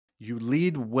You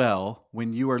lead well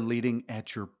when you are leading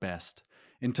at your best.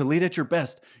 And to lead at your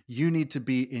best, you need to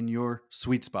be in your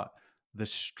sweet spot. The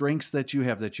strengths that you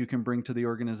have that you can bring to the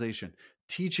organization,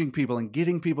 teaching people and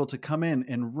getting people to come in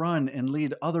and run and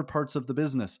lead other parts of the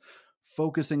business,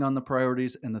 focusing on the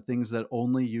priorities and the things that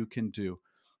only you can do.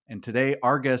 And today,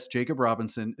 our guest, Jacob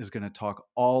Robinson, is going to talk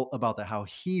all about that, how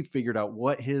he figured out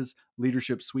what his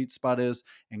leadership sweet spot is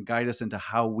and guide us into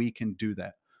how we can do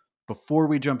that. Before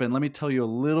we jump in, let me tell you a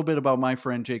little bit about my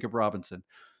friend, Jacob Robinson.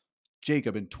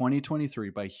 Jacob, in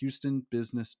 2023, by Houston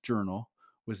Business Journal,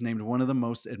 was named one of the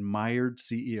most admired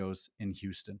CEOs in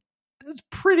Houston. That's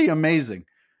pretty amazing.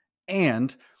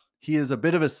 And he is a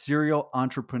bit of a serial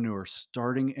entrepreneur,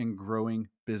 starting and growing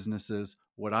businesses.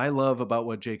 What I love about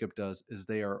what Jacob does is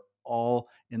they are all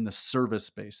in the service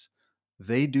space.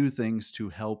 They do things to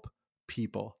help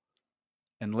people.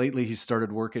 And lately, he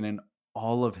started working in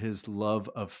all of his love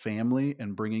of family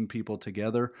and bringing people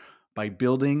together by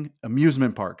building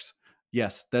amusement parks.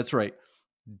 Yes, that's right.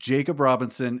 Jacob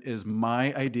Robinson is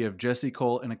my idea of Jesse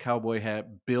Cole in a cowboy hat,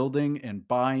 building and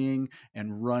buying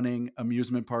and running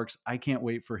amusement parks. I can't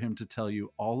wait for him to tell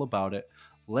you all about it.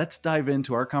 Let's dive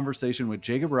into our conversation with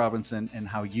Jacob Robinson and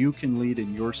how you can lead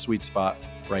in your sweet spot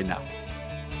right now.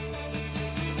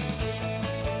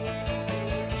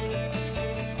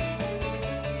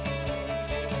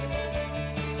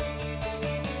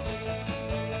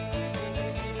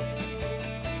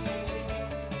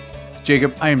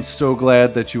 Jacob, I am so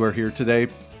glad that you are here today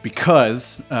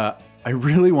because I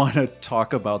really want to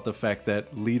talk about the fact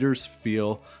that leaders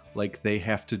feel like they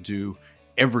have to do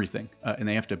everything and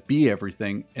they have to be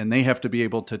everything and they have to be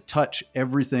able to touch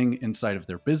everything inside of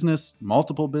their business,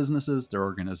 multiple businesses, their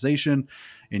organization.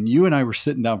 And you and I were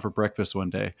sitting down for breakfast one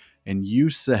day and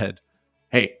you said,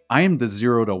 hey, I am the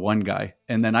 0 to 1 guy.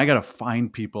 And then I got to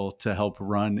find people to help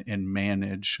run and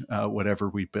manage whatever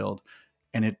we build.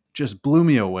 And it just blew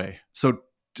me away. So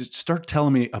just start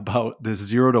telling me about this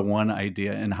 0 to 1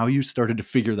 idea and how you started to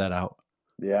figure that out.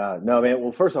 Yeah, no, man.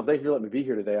 Well, first off, thank you for letting me be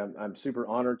here today. I'm super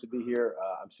honored to be here.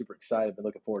 I'm super excited. Been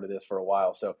looking forward to this for a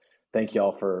while. So thank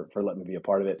y'all for letting me be a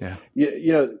part of it.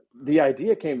 Yeah. The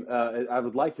idea came. I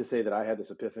would like to say that I had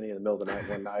this epiphany in the middle of the night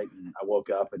one night, and I woke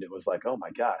up and it was like, oh my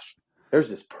gosh, there's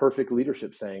this perfect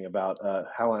leadership saying about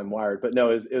how I'm wired. But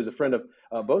no, it was a friend of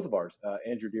both of ours,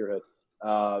 Andrew Deerhood,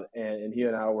 and he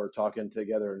and I were talking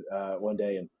together one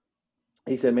day, and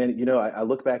he said, man, I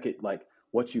look back at like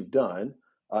what you've done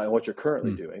and what you're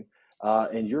currently doing,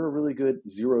 and you're a really good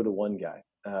 0 to 1 guy.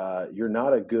 You're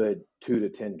not a good 2 to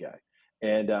 10 guy.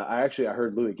 And I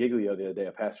heard Louis Giglio the other day,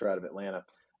 a pastor out of Atlanta.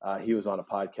 He was on a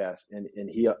podcast, and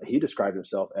he described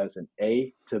himself as an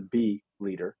A to B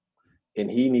leader,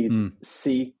 and he needs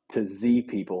C to Z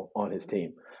people on his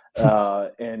team.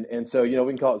 And so, we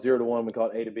can call it 0 to 1, we call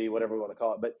it A to B, whatever we want to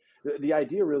call it. But the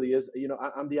idea really is,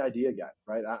 I'm the idea guy,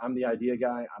 right? I'm the idea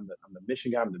guy. I'm the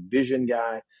mission guy. I'm the vision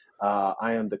guy.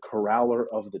 I am the corraller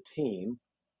of the team.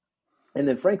 And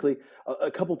then frankly, a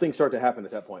couple things start to happen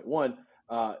at that point. One,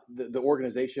 the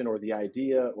organization or the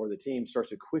idea or the team starts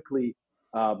to quickly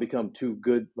become too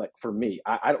good. Like for me,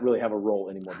 I don't really have a role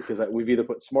anymore because we've either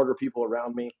put smarter people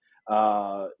around me,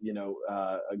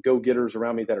 go-getters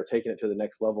around me that are taking it to the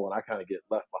next level, and I kind of get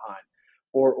left behind.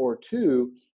 Or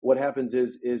two, what happens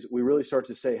is we really start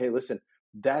to say, hey, listen,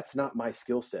 that's not my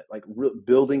skill set. Like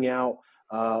building out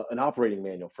an operating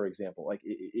manual, for example, like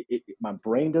my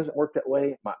brain doesn't work that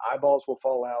way. My eyeballs will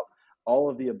fall out. All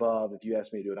of the above, if you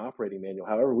ask me to do an operating manual.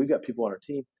 However, we've got people on our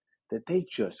team that they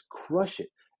just crush it.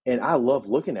 And I love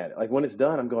looking at it. Like when it's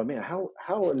done, I'm going, man,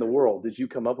 how in the world did you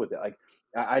come up with that? Like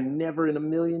I never in a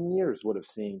million years would have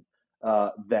seen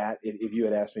that if you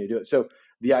had asked me to do it. So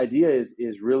the idea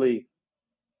is really,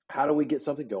 how do we get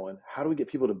something going? How do we get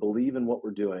people to believe in what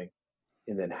we're doing?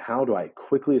 And then how do I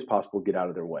quickly as possible get out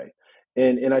of their way?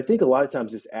 And I think a lot of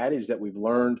times this adage that we've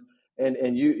learned,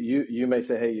 and you may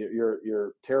say, hey,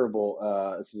 you're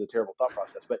terrible. This is a terrible thought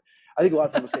process. But I think a lot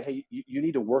of people say, hey, you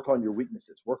need to work on your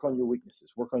weaknesses, work on your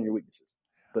weaknesses, work on your weaknesses.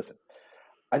 Listen,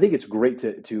 I think it's great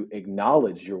to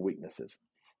acknowledge your weaknesses.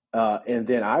 And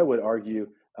then I would argue,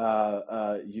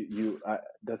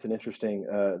 that's an interesting,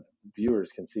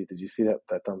 viewers can see. Did you see that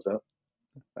thumbs up?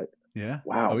 Yeah.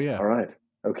 Wow. Oh, yeah. All right.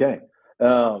 Okay.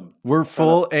 We're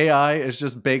full AI is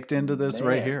just baked into this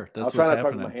right here. I'll That's try what's not to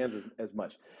talk happening. with my hands as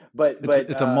much, but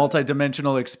it's a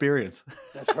multi-dimensional experience.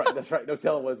 That's right. That's right. No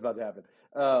telling what's about to happen.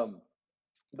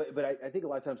 But I think a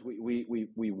lot of times we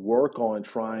work on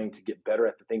trying to get better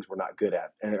at the things we're not good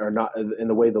at and are not in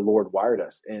the way the Lord wired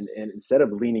us. And instead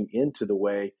of leaning into the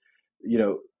way,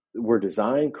 we're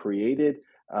designed, created,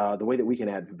 the way that we can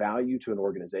add value to an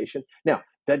organization. Now,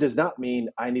 That does not mean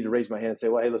I need to raise my hand and say,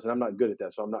 well, hey, listen, I'm not good at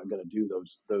that, so I'm not going to do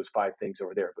those 5 things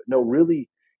over there. But no, really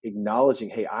acknowledging,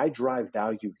 hey, I drive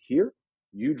value here,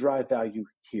 you drive value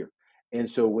here. And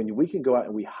so when we can go out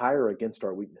and we hire against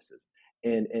our weaknesses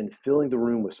and filling the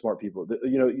room with smart people,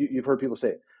 you've heard people say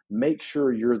it, make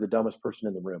sure you're the dumbest person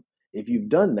in the room. If you've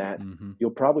done that,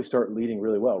 you'll probably start leading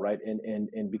really well, right?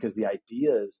 And because the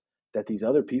ideas that these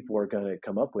other people are going to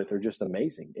come up with are just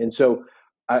amazing. And so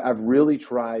I've really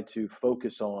tried to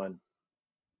focus on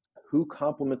who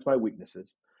complements my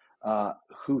weaknesses,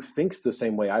 who thinks the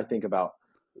same way I think about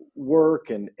work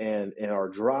and our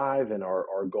drive and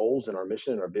our goals and our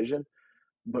mission and our vision,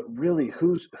 but really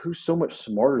who's so much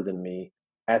smarter than me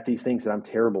at these things that I'm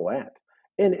terrible at.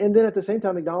 And then at the same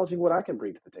time acknowledging what I can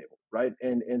bring to the table, right?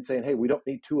 And saying, hey, we don't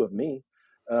need 2 of me.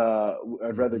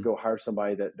 I'd rather go hire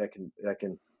somebody that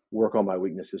can work on my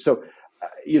weaknesses. So,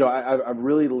 I've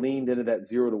really leaned into that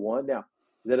 0 to 1. Now,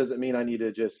 that doesn't mean I need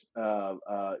to just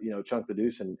chunk the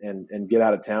deuce and get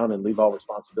out of town and leave all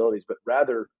responsibilities, but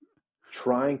rather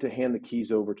trying to hand the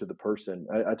keys over to the person.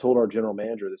 I told our general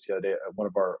manager this the other day at one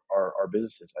of our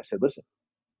businesses. I said, listen,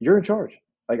 you're in charge.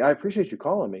 Like, I appreciate you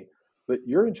calling me, but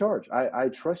you're in charge. I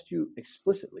trust you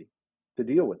explicitly to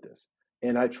deal with this.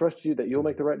 And I trust you that you'll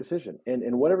make the right decision.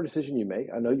 And whatever decision you make,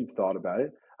 I know you've thought about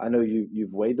it. I know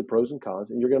you've weighed the pros and cons,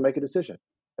 and you're going to make a decision.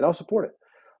 And I'll support it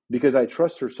because I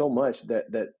trust her so much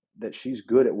that she's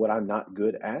good at what I'm not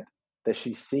good at, that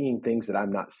she's seeing things that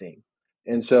I'm not seeing.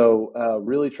 And so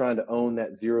really trying to own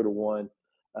that 0 to 1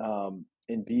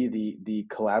 and be the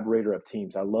collaborator of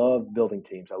teams. I love building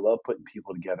teams. I love putting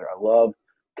people together. I love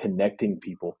connecting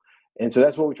people. And so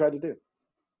that's what we tried to do.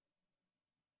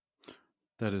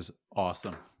 That is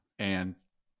awesome. And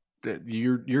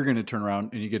you're going to turn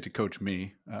around and you get to coach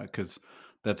me because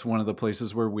that's one of the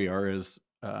places where we are is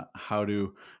how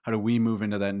do we move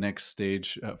into that next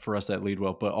stage for us at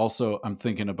Leadwell? But also I'm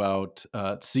thinking about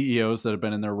CEOs that have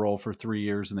been in their role for 3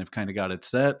 years and they've kind of got it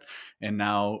set. And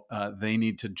now they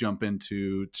need to jump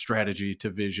into strategy to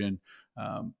vision.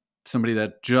 Somebody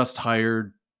that just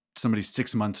hired somebody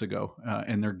 6 months ago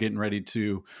and they're getting ready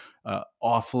to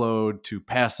offload, to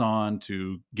pass on,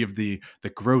 to give the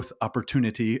growth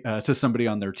opportunity to somebody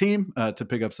on their team to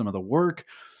pick up some of the work.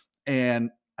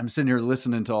 And I'm sitting here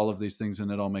listening to all of these things and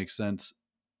it all makes sense.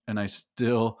 And I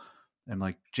still am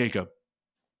like, Jacob,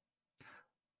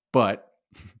 but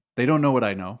they don't know what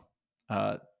I know.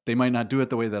 They might not do it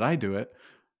the way that I do it.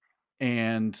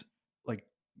 And like,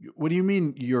 what do you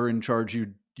mean you're in charge?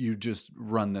 You just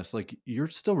run this, like you're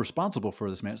still responsible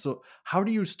for this, man. So how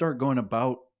do you start going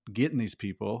about getting these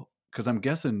people? Cause I'm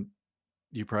guessing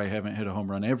you probably haven't hit a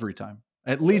home run every time,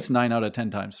 at least 9 out of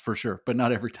 10 times for sure, but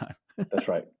not every time. That's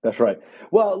right. That's right.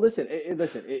 Well, listen,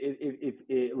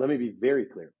 let me be very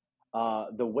clear.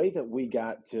 The way that we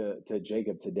got to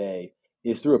Jacob today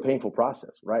is through a painful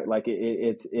process, right? Like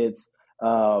it's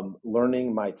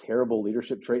learning my terrible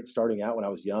leadership traits starting out when I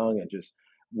was young and just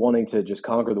wanting to just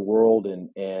conquer the world and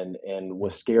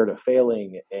was scared of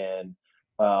failing and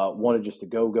wanted just to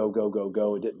go.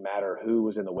 It didn't matter who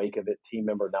was in the wake of it, team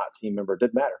member, not team member, it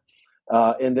didn't matter.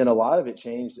 And then a lot of it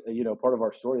changed, part of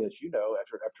our story that,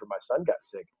 after my son got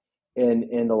sick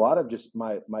and a lot of just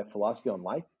my philosophy on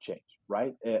life changed,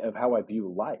 right? Of how I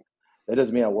view life. That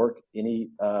doesn't mean I work any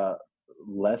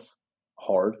less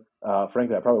hard.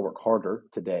 Frankly, I probably work harder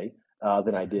today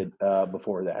than I did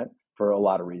before that for a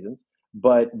lot of reasons.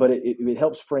 But it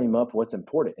helps frame up what's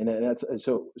important. And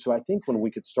so I think when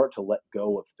we could start to let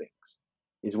go of things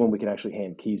is when we can actually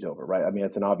hand keys over, right? I mean,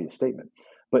 it's an obvious statement.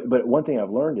 But one thing I've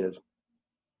learned is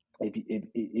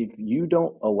if you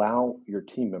don't allow your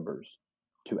team members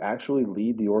to actually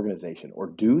lead the organization or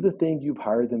do the thing you've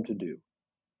hired them to do,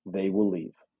 they will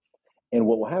leave. And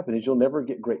what will happen is you'll never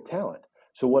get great talent.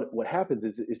 So what happens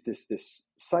is this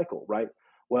cycle, right?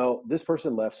 Well, this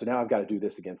person left, so now I've got to do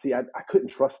this again. See, I couldn't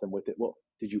trust them with it. Well,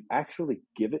 did you actually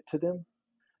give it to them?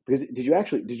 Because did you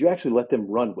actually let them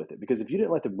run with it? Because if you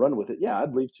didn't let them run with it, yeah,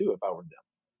 I'd leave too if I were them,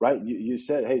 right? You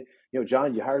said, hey,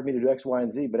 John, you hired me to do X, Y,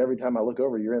 and Z, but every time I look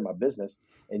over, you're in my business,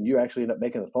 and you actually end up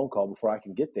making the phone call before I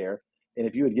can get there. And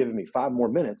if you had given me 5 more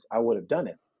minutes, I would have done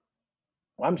it.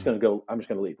 Well, I'm just going to go. I'm just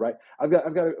going to leave, right? I've got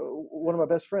one of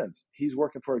my best friends. He's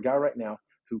working for a guy right now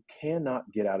who cannot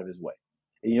get out of his way.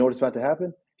 And you know what's about to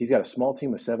happen? He's got a small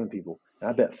team of 7 people, and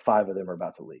I bet 5 of them are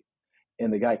about to leave.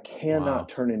 And the guy cannot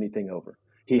turn anything over.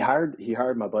 He hired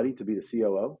my buddy to be the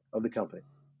COO of the company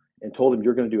and told him,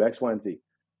 you're going to do X, Y, and Z.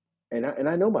 And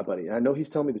I know my buddy, and I know he's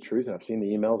telling me the truth, and I've seen the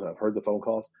emails and I've heard the phone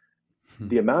calls.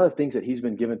 The amount of things that he's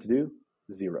been given to do,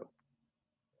 0.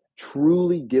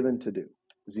 Truly given to do,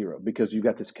 0, because you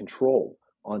got this control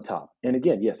on top. And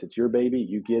again, yes, it's your baby.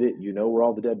 You get it. You know where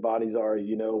all the dead bodies are.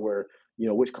 You know where,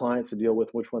 which clients to deal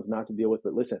with, which ones not to deal with.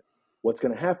 But listen, what's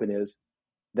going to happen is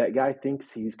that guy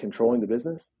thinks he's controlling the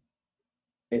business,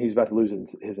 and he's about to lose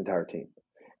his entire team.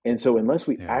 And so unless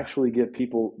we Yeah. actually give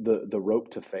people the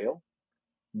rope to fail,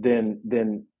 then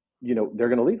they're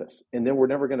going to leave us, and then we're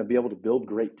never going to be able to build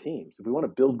great teams. If we want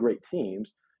to build great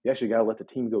teams, you actually got to let the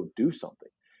team go do something.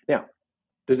 Now,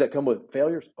 does that come with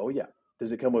failures? Oh yeah.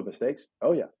 Does it come with mistakes?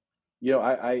 Oh yeah.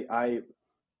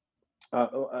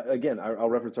 Again, I'll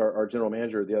reference our general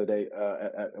manager the other day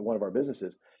at one of our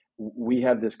businesses. We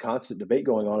have this constant debate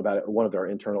going on about one of our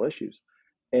internal issues,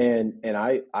 and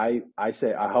I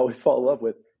say, I always follow up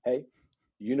with, hey,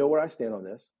 you know where I stand on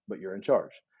this, but you're in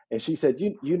charge. And she said,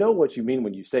 you know what you mean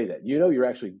when you say that. You're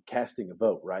actually casting a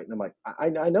vote, right? And I'm like,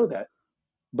 I know that,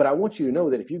 but I want you to know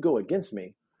that if you go against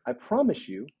me, I promise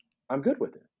you, I'm good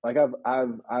with it. Like I've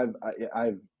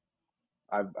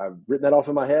written that off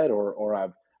in my head, or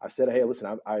I've said, hey,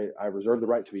 listen, I reserve the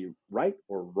right to be right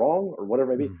or wrong or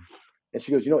whatever it may be. Mm. And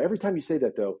she goes, every time you say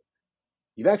that though,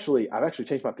 I've actually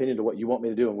changed my opinion to what you want me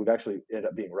to do, and we've actually ended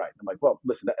up being right. I'm like, well,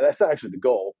 listen, that's not actually the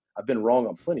goal. I've been wrong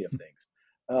on plenty of things,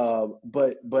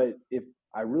 but if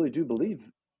I really do believe,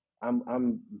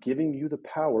 I'm giving you the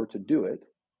power to do it,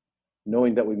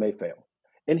 knowing that we may fail.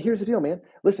 And here's the deal, man.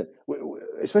 Listen,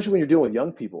 especially when you're dealing with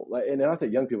young people, and not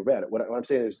that young people are bad. What I'm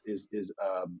saying is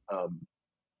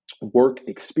work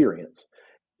experience,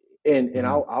 and Mm.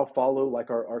 I'll follow like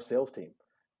our sales team,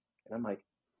 and I'm like,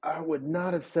 I would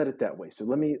not have said it that way. So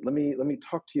let me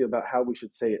talk to you about how we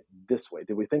should say it this way.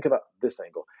 Did we think about this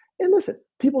angle? And listen,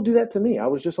 people do that to me. I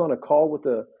was just on a call with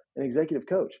an executive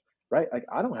coach, right? Like,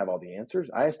 I don't have all the answers.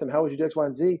 I asked him, how would you do X, Y,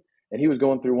 and Z? And he was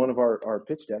going through one of our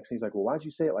pitch decks. And he's like, well, why'd you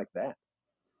say it like that?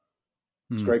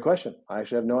 It's a Mm. great question. I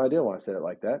actually have no idea why I said it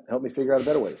like that. Help me figure out a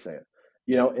better way to say it.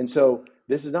 And so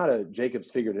this is not a Jacob's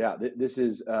figured it out. This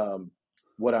is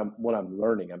what I'm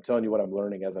learning. I'm telling you what I'm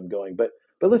learning as I'm going. But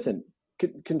listen,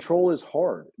 control is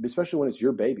hard, especially when it's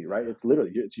your baby, right? It's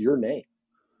literally, it's your name,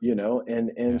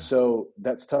 and Yeah. so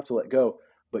that's tough to let go.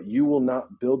 But you will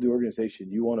not build the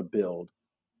organization you want to build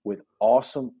with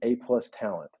awesome A+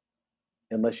 talent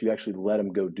unless you actually let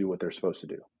them go do what they're supposed to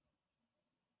do.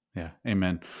 Yeah.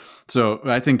 Amen. So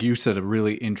I think you said a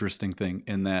really interesting thing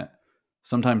in that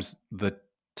sometimes the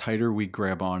tighter we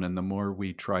grab on and the more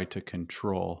we try to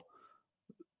control,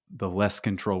 the less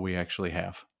control we actually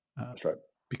have. Uh, That's right.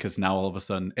 because now all of a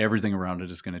sudden everything around it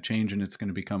is going to change and it's going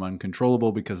to become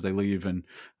uncontrollable because they leave, and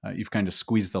you've kind of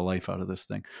squeezed the life out of this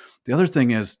thing. The other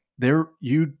thing is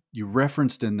you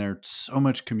referenced in there so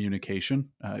much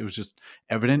communication. It was just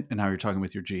evident in how you're talking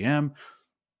with your GM.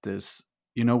 This,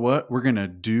 you know what, we're going to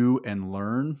do and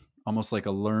learn, almost like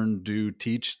a learn, do,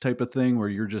 teach type of thing where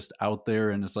you're just out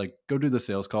there and it's like, go do the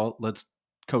sales call. Let's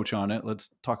coach on it. Let's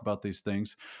talk about these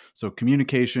things. So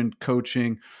communication,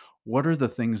 coaching, what are the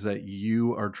things that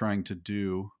you are trying to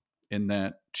do in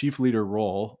that chief leader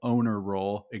role, owner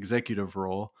role, executive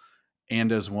role,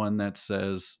 and as one that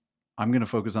says, I'm going to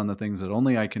focus on the things that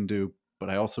only I can do, but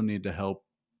I also need to help,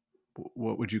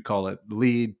 what would you call it,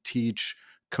 lead, teach,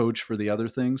 coach for the other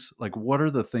things? Like, what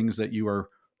are the things that you are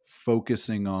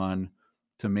focusing on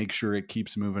to make sure it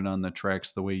keeps moving on the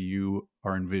tracks the way you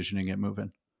are envisioning it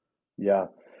moving? Yeah.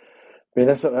 I mean,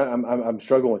 I'm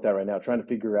struggling with that right now, trying to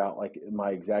figure out like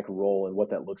my exact role and what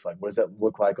that looks like. What does that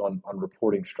look like on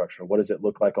reporting structure? What does it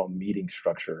look like on meeting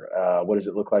structure? What does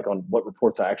it look like on what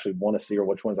reports I actually want to see, or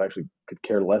which ones I actually could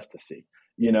care less to see?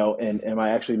 And am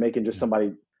I actually making just Yeah.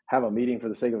 somebody have a meeting for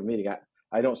the sake of a meeting?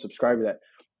 I don't subscribe to that.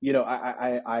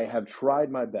 I have tried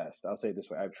my best. I'll say it this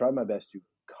way: I've tried my best to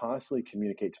constantly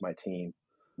communicate to my team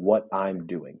what I'm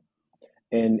doing.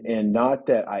 And not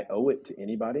that I owe it to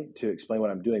anybody to explain what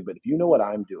I'm doing, but if you know what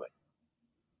I'm doing,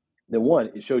 then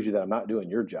one, it shows you that I'm not doing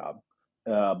your job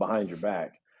behind your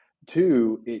back.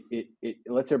 Two, it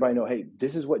lets everybody know, hey,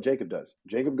 this is what Jacob does.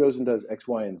 Jacob goes and does X,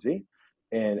 Y, and Z,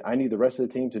 and I need the rest of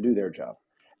the team to do their job.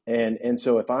 And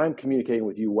so if I'm communicating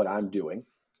with you what I'm doing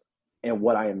and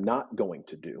what I am not going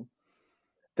to do,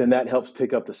 then that helps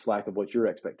pick up the slack of what your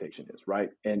expectation is, right?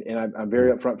 And I'm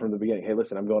very Mm. upfront from the beginning. Hey,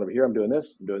 listen, I'm going over here. I'm doing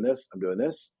this. I'm doing this. I'm doing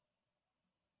this.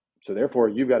 So therefore,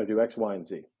 you've got to do X, Y, and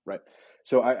Z, right?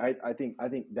 So I think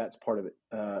that's part of it.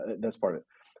 That's part of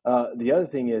it. The other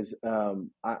thing is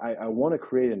I want to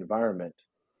create an environment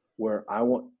where I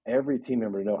want every team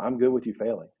member to know I'm good with you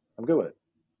failing. I'm good with it.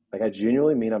 Like, I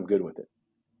genuinely mean I'm good with it.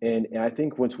 And I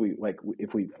think once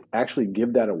if we actually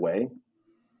give that away,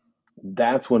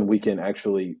 that's when we can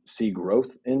actually see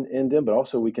growth in them, but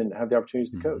also we can have the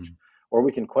opportunities to coach, Mhm. or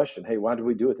we can question, hey, why did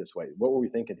we do it this way? What were we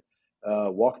thinking?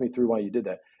 Walk me through why you did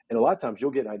that. And a lot of times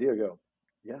you'll get an idea, go,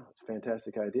 Yeah, it's a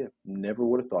fantastic idea. Never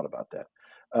would have thought about that.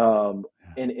 Yeah.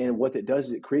 And what it does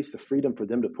is it creates the freedom for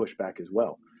them to push back as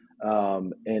well.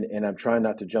 And I'm trying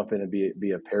not to jump in and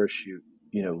be a parachute,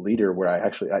 leader where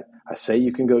I say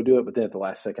you can go do it, but then at the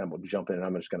last second I'm going to jump in and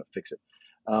I'm just going to fix it.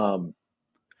 Um,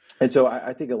 and so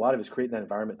I think a lot of it's creating that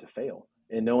environment to fail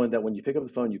and knowing that when you pick up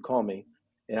the phone, you call me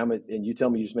and you tell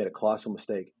me you just made a colossal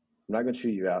mistake. I'm not going to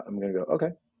shoot you out. I'm going to go, okay,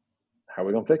 how are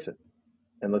we going to fix it?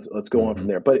 And let's go on from Mhm.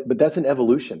 there. But that's an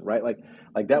evolution, right? Like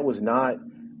that was not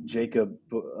Jacob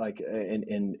like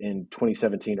in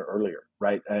 2017 or earlier,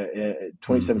 right? Mhm.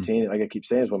 2017, like I keep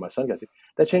saying, is when my son got sick.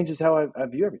 That changes how I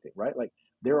view everything, right? Like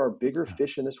there are bigger Yeah.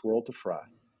 fish in this world to fry,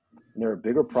 and there are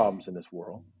bigger problems in this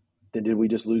world than did we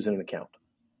just lose in an account.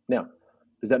 Now,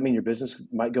 does that mean your business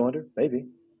might go under? Maybe,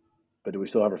 but do we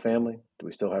still have our family? Do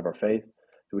we still have our faith?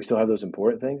 Do we still have those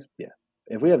important things? Yeah.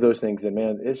 If we have those things, then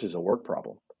man, it's just a work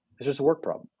problem. It's just a work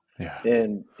problem. Yeah.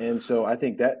 And so I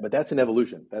think that, but that's an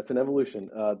evolution. That's an evolution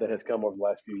that has come over the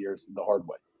last few years the hard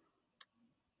way.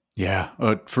 Yeah.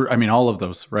 I mean, all of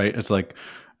those, right? It's like,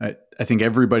 I think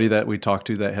everybody that we talk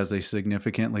to that has a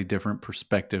significantly different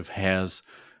perspective has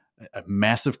a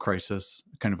massive crisis,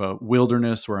 kind of a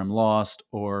wilderness where I'm lost,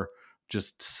 or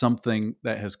just something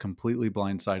that has completely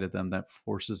blindsided them that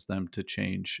forces them to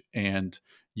change. And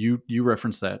you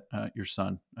referenced that your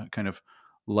son, kind of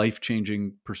life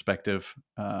changing perspective.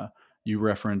 You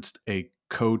referenced a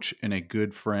coach and a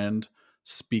good friend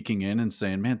speaking in and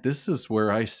saying, "Man, this is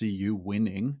where I see you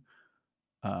winning."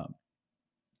 Uh,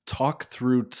 Talk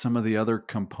through some of the other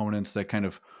components that kind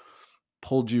of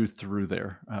pulled you through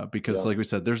there, because Yeah. like we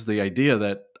said, there's the idea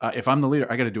that if I'm the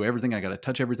leader, I got to do everything, I got to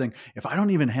touch everything. If I don't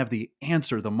even have the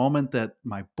answer the moment that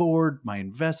my board, my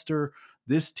investor,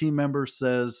 this team member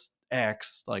says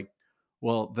X, like,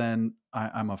 well, then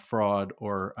I'm a fraud,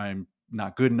 or I'm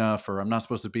not good enough, or I'm not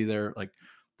supposed to be there. Like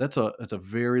that's a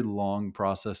very long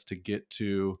process to get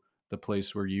to the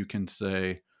place where you can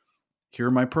say, here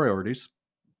are my priorities,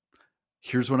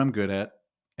 here's what I'm good at,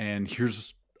 and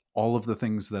here's all of the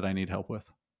things that I need help with.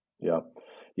 Yeah.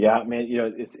 Yeah, man,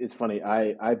 it's funny.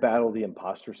 I battle the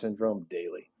imposter syndrome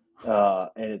daily.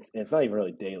 And it's not even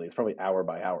really daily. It's probably hour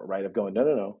by hour, right? Of going, no,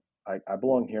 no, no. I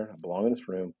belong here. I belong in this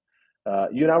room.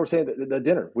 You and I were saying that the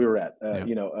dinner we were at, Yep.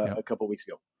 a Yep. couple of weeks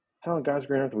ago. How on God's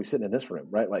green earth are we sitting in this room,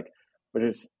 right? Like, but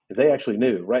it's if they actually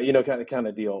knew, right? Kind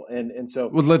of deal. And so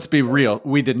Well, let's be uh, real.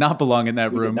 We did not belong in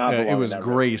that we did room. not It belong in was that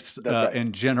room. grace That's right.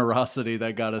 and generosity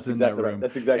that got us That's in that exactly right. room,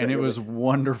 That's exactly and right. it You're was like,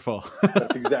 wonderful.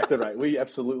 that's exactly right. We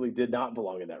absolutely did not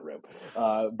belong in that room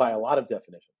by a lot of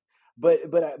definitions. But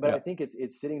I Yeah. think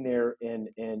it's sitting there and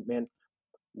man,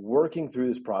 working through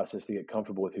this process to get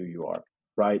comfortable with who you are,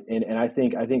 right? And I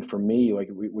think for me, like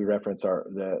we reference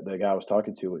the guy I was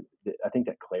talking to, I think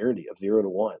that clarity of 0 to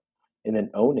 1, and then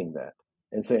owning that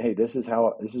and say, hey, this is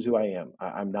who I am.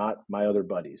 I'm not my other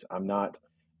buddies. I'm not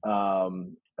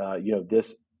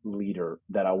this leader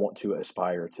that I want to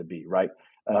aspire to be, right?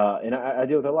 And I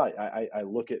deal with a lot. I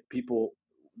look at people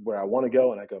where I want to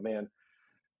go, and I go, man,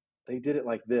 they did it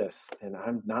like this, and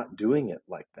I'm not doing it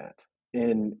like that.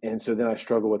 And so then I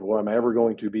struggle with, well, am I ever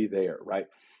going to be there, right?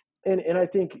 And I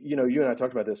think you and I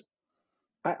talked about this.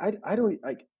 I don't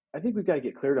like. I think we've got to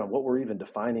get clear on what we're even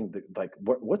defining.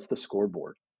 What's the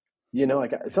scoreboard?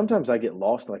 Like Yeah. sometimes I get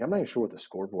lost. Like I'm not even sure what the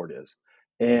scoreboard is,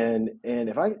 and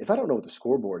if I don't know what the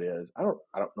scoreboard is, I don't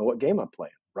know what game I'm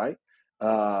playing, right?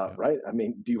 Yeah. Right. I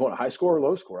mean, do you want a high score or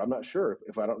low score? I'm not sure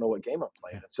if I don't know what game I'm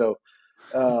playing. Yeah.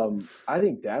 And so I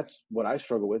think that's what I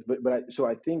struggle with. So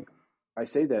I think I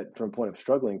say that from a point of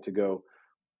struggling to go,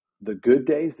 the good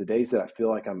days, the days that I feel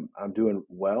like I'm doing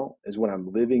well, is when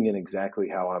I'm living in exactly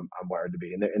how I'm wired to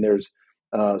be. And there's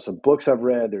some books I've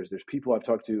read. There's people I've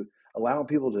talked to, allowing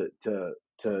people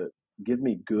to give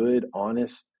me good,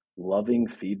 honest, loving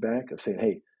feedback of saying,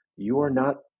 hey, you are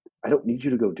not. I don't need you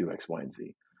to go do X, Y, and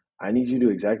Z. I need you to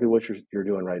do exactly what you're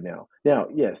doing right now. Now,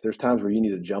 yes, there's times where you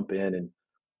need to jump in and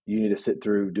you need to sit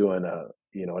through doing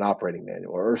an operating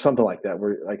manual or something like that,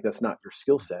 where like that's not your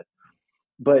skill set.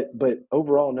 But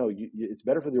overall, no, it's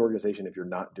better for the organization if you're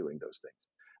not doing those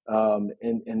things,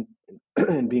 and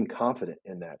and being confident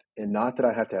in that, and not that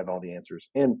I have to have all the answers.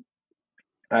 And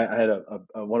I had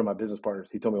one of my business partners.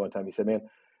 He told me one time. He said, "Man,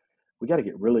 we got to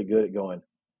get really good at going.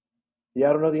 Yeah,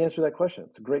 I don't know the answer to that question.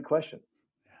 It's a great question.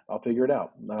 I'll figure it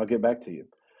out. And I'll get back to you."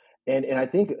 And I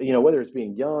think whether it's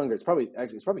being young or it's probably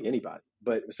anybody,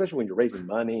 but especially when you're raising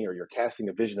money or you're casting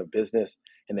a vision of business,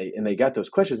 and they got those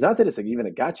questions. Not that it's like even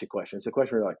a gotcha question. It's a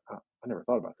question where you're like, oh, I never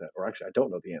thought about that, or actually I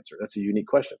don't know the answer. That's a unique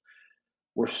question.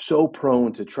 We're so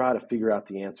prone to try to figure out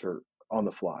the answer on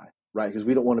the fly, right? Because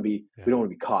we don't want to be Yeah. we don't want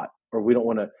to be caught, or we don't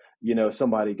want to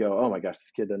somebody go, oh my gosh,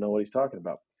 this kid doesn't know what he's talking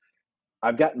about.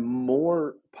 I've gotten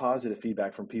more positive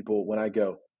feedback from people when I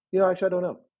go, actually, I don't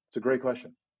know. It's a great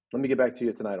question. Let me get back to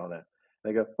you tonight on that. And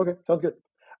they go, okay, sounds good.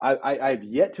 I've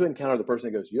yet to encounter the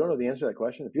person that goes, you don't know the answer to that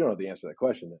question? If you don't know the answer to that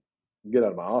question, then get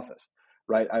out of my office,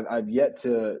 right? I've yet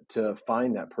to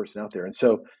find that person out there. And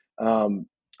so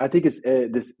I think it's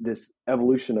this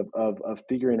evolution of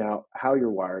figuring out how you're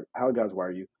wired, how God's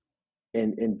wired you,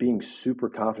 and being super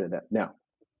confident in that. Now,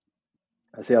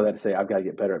 I say all that to say I've got to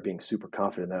get better at being super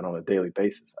confident in that on a daily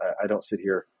basis. I don't sit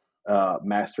here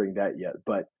mastering that yet,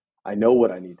 but I know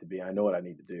what I need to be. I know what I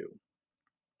need to do.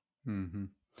 Mm-hmm.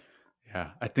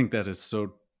 Yeah, I think that is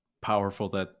so powerful,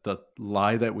 that the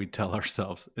lie that we tell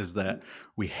ourselves is that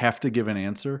we have to give an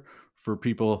answer for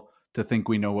people to think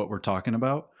we know what we're talking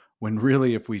about. When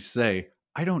really, if we say,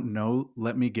 I don't know,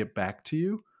 let me get back to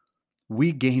you,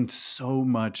 we gain so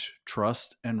much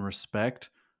trust and respect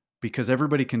because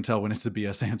everybody can tell when it's a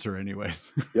BS answer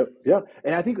anyways. Yep. Yeah.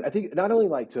 And I think not only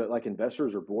like to like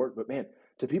investors or board, but man,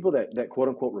 to people that quote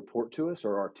unquote report to us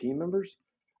or our team members,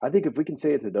 I think if we can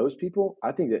say it to those people,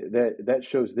 I think that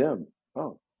shows them,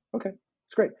 oh, okay,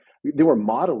 it's great. They were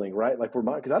modeling, right? Like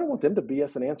because I don't want them to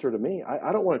BS an answer to me.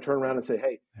 I don't want to turn around and say,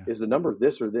 hey, Yeah. is the number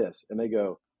this or this? And they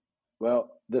go,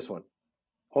 well, this one.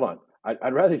 Hold on.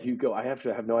 I'd rather you go, I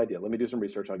have no idea. Let me do some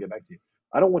research. I'll get back to you.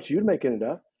 I don't want you to make it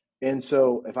up. And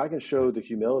so if I can show the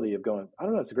humility of going, I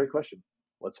don't know, it's a great question.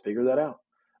 Let's figure that out.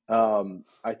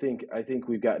 I think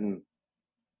we've gotten,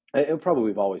 and probably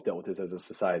we've always dealt with this as a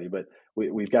society, but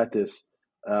we've got this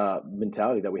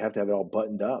mentality that we have to have it all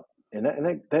buttoned up. And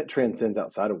that transcends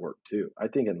outside of work too. I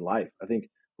think in life, I think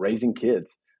raising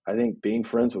kids, I think being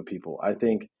friends with people, I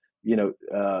think,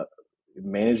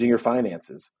 managing your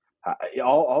finances,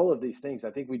 all of these things,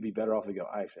 I think we'd be better off to go,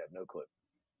 I actually have no clue.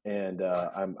 And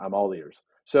I'm all ears.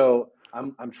 So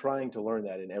I'm trying to learn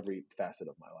that in every facet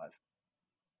of my life.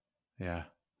 Yeah.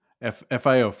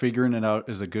 FIO, figuring it out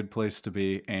is a good place to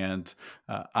be. And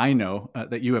I know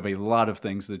that you have a lot of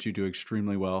things that you do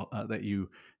extremely well that you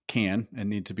can and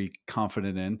need to be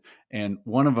confident in. And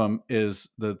one of them is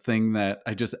the thing that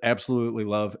I just absolutely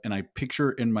love. And I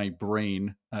picture in my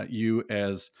brain you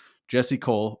as Jesse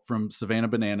Cole from Savannah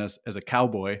Bananas as a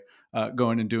cowboy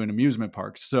going and doing amusement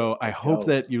parks. So I Let's hope go.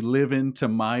 that you live into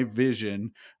my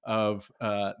vision of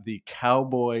the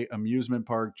cowboy amusement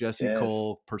park Jesse Yes.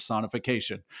 Cole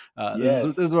personification. This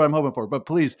Yes. is what I'm hoping for. But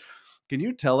please, can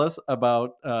you tell us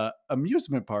about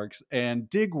amusement parks and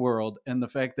Dig World and the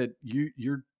fact that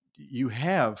you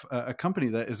have a company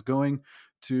that is going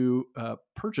to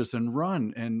purchase and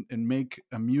run and make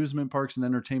amusement parks and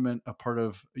entertainment a part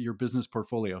of your business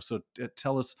portfolio? So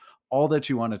tell us all that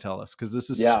you want to tell us, because this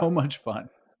is Yeah. so much fun.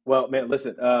 Well, man,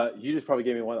 listen, you just probably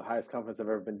gave me one of the highest compliments I've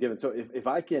ever been given. So if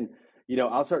I can,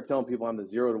 I'll start telling people I'm the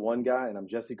 0 to 1 guy, and I'm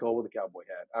Jesse Cole with a cowboy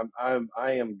hat.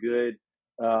 I am good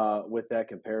with that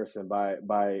comparison by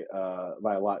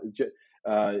a lot.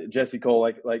 Jesse Cole,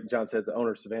 like John said, the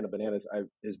owner of Savannah Bananas.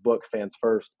 His book, Fans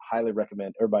First, highly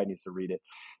recommend. Everybody needs to read it.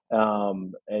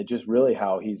 And just really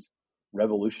how he's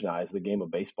revolutionized the game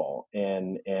of baseball,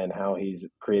 and how he's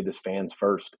created this fans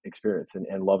first experience,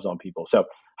 and loves on people. So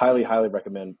highly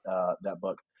recommend that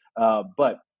book.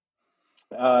 But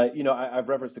I've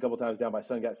referenced a couple times now. My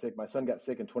son got sick. My son got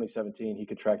sick in 2017. He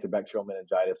contracted bacterial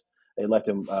meningitis. It left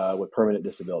him with permanent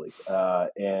disabilities,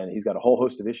 and he's got a whole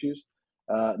host of issues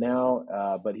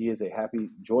now. But he is a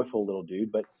happy, joyful little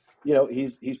dude. But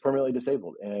he's permanently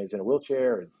disabled, and he's in a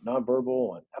wheelchair, and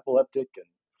nonverbal, and epileptic, and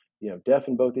deaf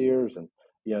in both ears, and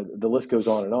the list goes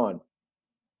on and on.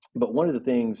 But one of the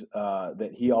things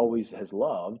that he always has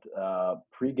loved,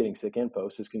 pre getting sick and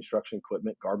post, is construction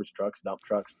equipment, garbage trucks, dump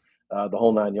trucks, the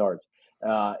whole 9 yards.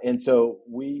 And so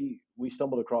we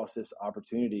stumbled across this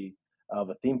opportunity of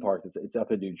a theme park it's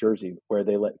up in New Jersey, where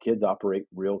they let kids operate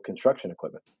real construction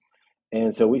equipment.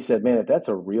 And so we said, man, if that's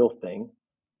a real thing,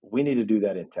 we need to do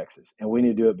that in Texas, and we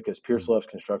need to do it because Pierce loves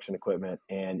construction equipment.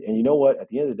 And you know what? At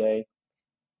the end of the day,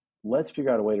 let's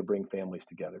figure out a way to bring families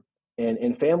together.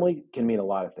 And family can mean a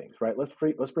lot of things, right? Let's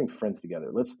bring friends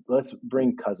together. Let's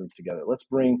bring cousins together. Let's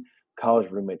bring college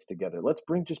roommates together. Let's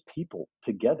bring just people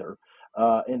together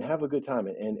and have a good time,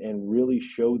 and really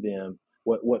show them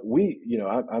what we,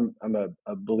 I'm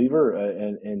a believer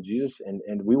in Jesus,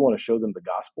 and we want to show them the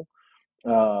gospel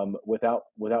without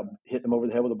hitting them over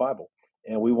the head with the Bible.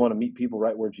 And we want to meet people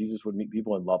right where Jesus would meet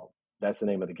people and love them. That's the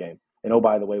name of the game. And oh,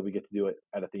 by the way, we get to do it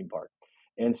at a theme park.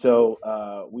 And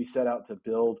so we set out to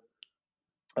build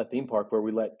a theme park where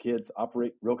we let kids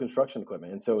operate real construction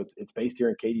equipment. And so it's based here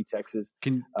in Katy, Texas.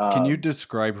 Can you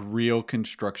describe real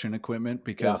construction equipment? Yeah.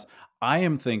 Because I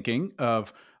am thinking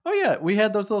of Oh yeah, we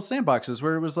had those little sandboxes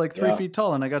where it was like 3 Yeah, feet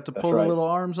tall, and I got to that's pull the right. little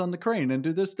arms on the crane and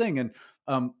do this thing. And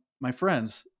my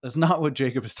friends, that's not what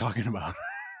Jacob is talking about.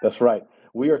 That's right.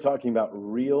 We are talking about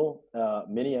real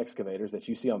mini excavators that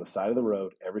you see on the side of the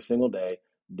road every single day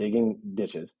digging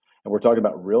ditches. And we're talking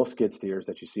about real skid steers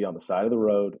that you see on the side of the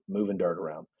road moving dirt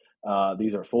around.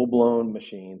 These are full blown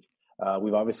machines.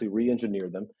 We've obviously re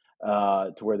engineered them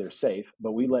to where they're safe,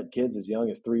 but we let kids as young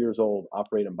as 3 years old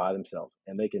operate them by themselves.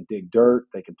 And they can dig dirt,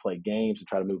 they can play games and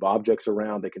try to move objects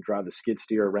around, they can drive the skid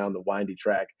steer around the windy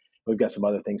track. We've got some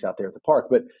other things out there at the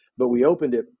park, but we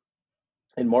opened it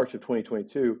in March of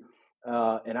 2022,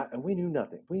 and we knew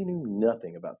nothing. We knew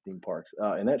nothing about theme parks,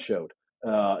 and that showed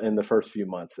in the first few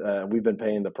months. We've been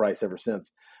paying the price ever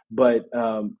since. But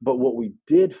what we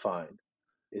did find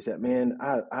is that, man,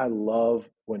 I love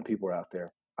when people are out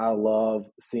there. I love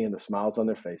seeing the smiles on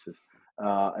their faces,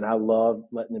 and I love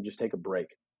letting them just take a break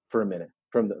for a minute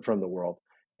from the world.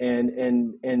 And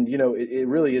it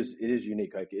really is, it is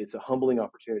unique. Like, it's a humbling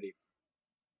opportunity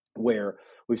where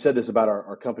we've said this about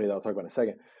our company that I'll talk about in a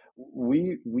second.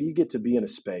 We get to be in a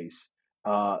space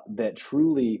that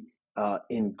truly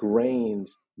ingrains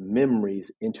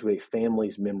memories into a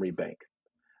family's memory bank.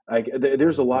 Like,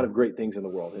 there's a lot Mhm. of great things in the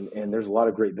world, and there's a lot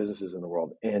of great businesses in the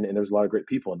world, and there's a lot of great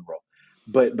people in the world.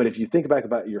 But if you think back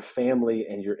about your family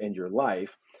and your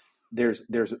life, there's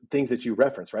things that you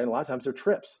reference, right? And a lot of times they're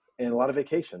trips and a lot of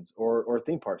vacations or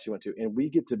theme parks you went to, and we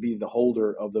get to be the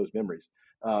holder of those memories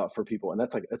for people, and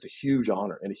that's a huge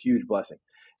honor and a huge blessing.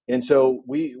 And so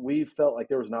we felt like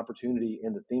there was an opportunity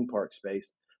in the theme park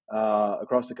space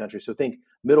across the country. So think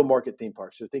middle market theme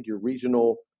parks. So think your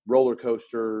regional roller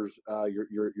coasters,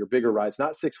 your bigger rides,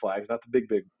 not Six Flags, not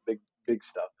the big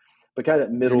stuff, but kind of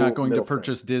You're not middle going to middle frame.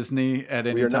 purchase Disney at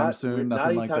any time We're soon, not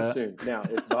nothing like anytime that. soon. Now,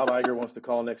 if Bob Iger wants to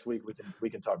call next week, we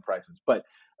can talk prices. But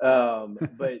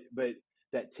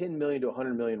that 10 million to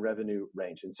 100 million revenue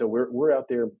range, and so we're out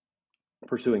there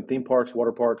pursuing theme parks,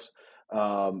 water parks,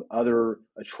 other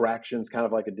attractions, kind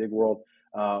of like a Dig World,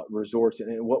 resorts.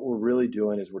 And what we're really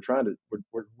doing is we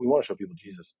want to show people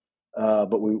Jesus,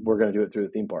 but we're going to do it through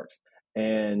the theme parks.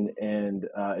 And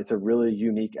it's a really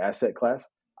unique asset class.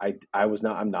 I'm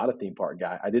not a theme park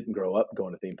guy. I didn't grow up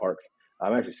going to theme parks.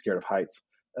 I'm actually scared of heights.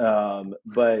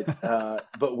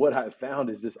 But what I found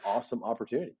is this awesome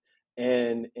opportunity,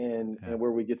 and Yeah.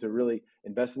 where we get to really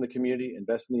invest in the community,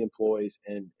 invest in the employees,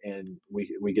 and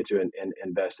we get to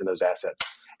invest in those assets.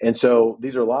 And so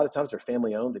these are, a lot of times, they're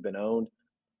family owned. They've been owned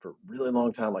for a really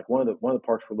long time. Like one of the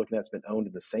parks we're looking at has been owned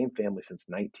in the same family since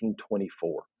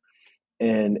 1924.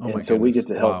 and Oh my and so we get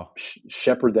goodness. to help Wow.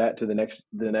 shepherd that to the next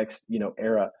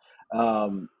era.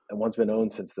 And one's been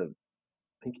owned since the,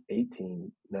 I think,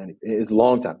 1890. It's a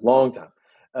long time, long time.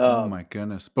 Oh Um, my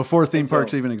goodness. Before and theme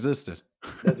parks so even existed.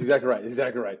 that's exactly right.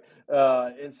 Exactly right.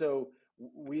 And so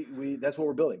we that's what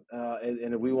we're building,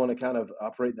 and we want to kind of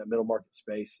operate in that middle market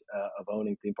space of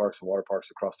owning theme parks and water parks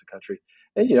across the country.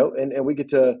 And and we get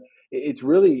to. It's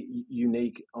really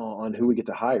unique on who we get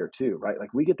to hire too, right?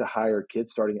 Like, we get to hire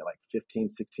kids starting at like 15,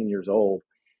 16 years old,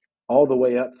 all the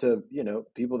way up to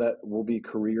people that will be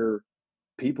career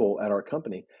people at our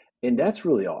company, and that's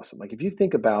really awesome. Like, if you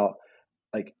think about,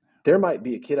 like, there might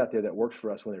be a kid out there that works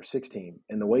for us when they're 16,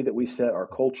 and the way that we set our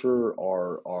culture,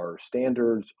 our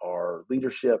standards, our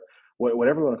leadership,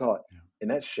 whatever you want to call it, Yeah.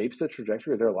 and that shapes the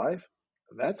trajectory of their life.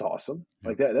 That's awesome. Yep.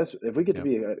 Like, that's, if we get to Yep.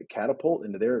 be a catapult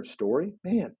into their story,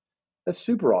 man, that's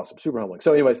super awesome, super humbling.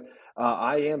 So anyways,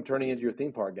 I am turning into your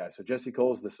theme park guy. So Jesse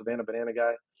Cole's the Savannah Banana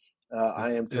guy. I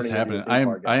This am is turning into your happening. theme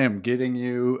park I guy. am getting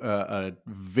you a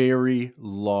very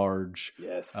large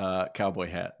Yes,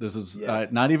 cowboy hat. This is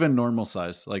yes, not even normal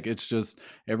size. Like, it's just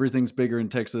everything's bigger in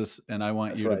Texas, and I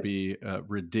want that's you to right. be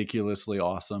ridiculously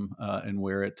awesome and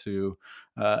wear it to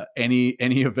any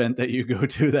event that you go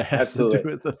to that has to do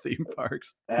Absolutely. with the theme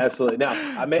parks. Absolutely. Now,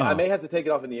 I Oh, may have to take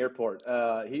it off in the airport.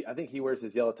 I think he wears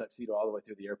his yellow tuxedo all the way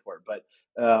through the airport, but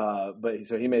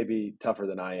so he may be tougher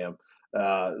than I am.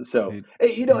 So, he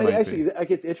hey, he and might be. actually,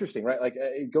 like, it's interesting, right? Like,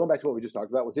 going back to what we just talked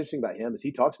about, what's interesting about him is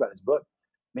he talks about in his book,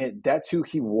 man, that's who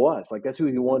he was. Like, that's who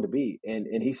he wanted to be, and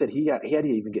he said he had to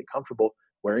even get comfortable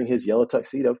wearing his yellow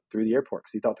tuxedo through the airport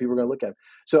because he thought people were going to look at him.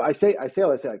 So I say all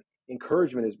that, say, like,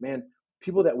 encouragement is, man,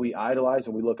 people that we idolize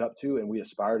and we look up to and we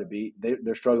aspire to be,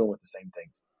 they're struggling with the same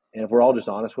things. And if we're all just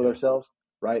honest with Yeah. ourselves,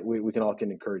 right, we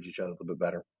can encourage each other a little bit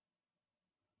better.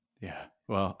 Yeah.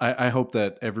 Well, I hope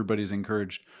that everybody's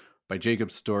encouraged by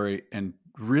Jacob's story and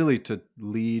really to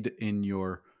lead in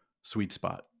your sweet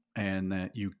spot, and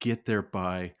that you get there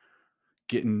by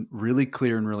getting really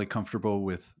clear and really comfortable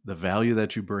with the value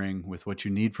that you bring, with what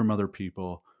you need from other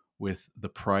people, with the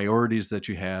priorities that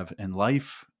you have in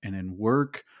life and in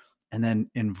work, and then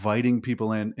inviting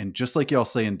people in. And just like y'all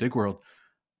say in Dig World,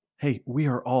 hey, we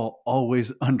are all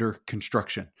always under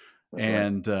construction.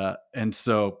 That's right. And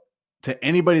so to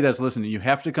anybody that's listening, you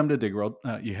have to come to Dig World.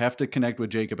 You have to connect with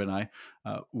Jacob and I.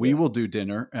 We Yes. will do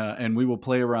dinner and we will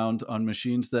play around on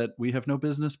machines that we have no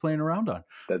business playing around on.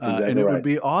 That's exactly And it right. would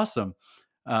be awesome.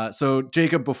 So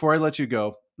Jacob, before I let you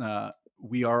go,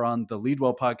 we are on the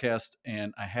Leadwell podcast,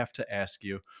 and I have to ask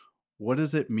you, what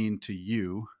does it mean to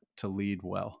you to lead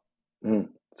well?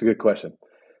 It's a good question.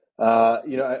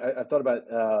 I thought about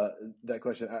that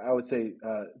question. I would say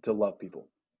to love people,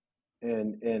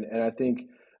 and I think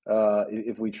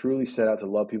if we truly set out to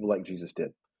love people like Jesus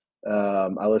did.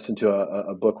 I listened to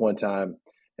a book one time,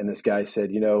 and this guy said,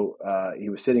 he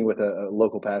was sitting with a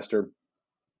local pastor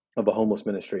of a homeless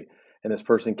ministry, and this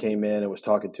person came in and was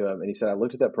talking to him, and he said, I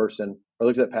looked at that person, or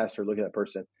looked at that pastor, looked at that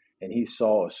person, and he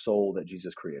saw a soul that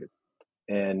Jesus created,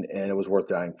 and it was worth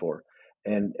dying for.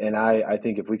 And I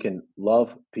think if we can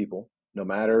love people, no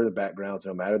matter the backgrounds,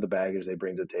 no matter the baggage they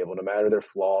bring to the table, no matter their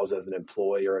flaws as an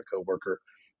employee or a coworker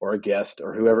or a guest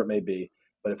or whoever it may be,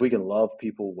 but if we can love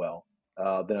people well,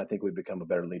 then I think we become a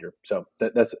better leader. So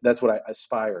that's what I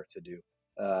aspire to do.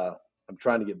 I'm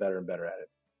trying to get better and better at it.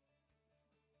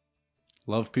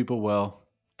 Love people well,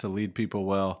 to lead people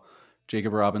well.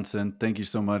 Jacob Robinson, thank you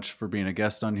so much for being a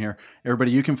guest on here. Everybody,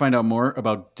 you can find out more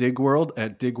about Dig World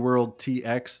at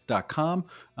digworldtx.com,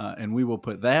 and we will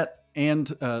put that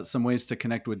and some ways to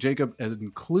connect with Jacob,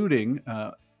 including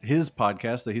his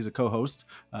podcast that he's a co-host,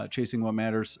 Chasing What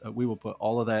Matters. We will put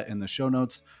all of that in the show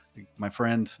notes. My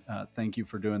friend, thank you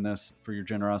for doing this, for your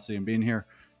generosity and being here.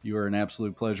 You are an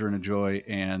absolute pleasure and a joy,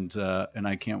 and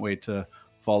I can't wait to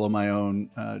follow my own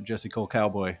Jesse Cole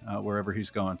Cowboy wherever he's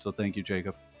going. So thank you,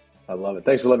 Jacob. I love it.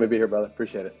 Thanks for letting me be here, brother.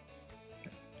 Appreciate it.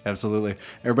 Absolutely.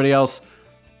 Everybody else,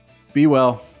 be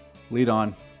well, lead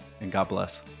on, and God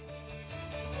bless.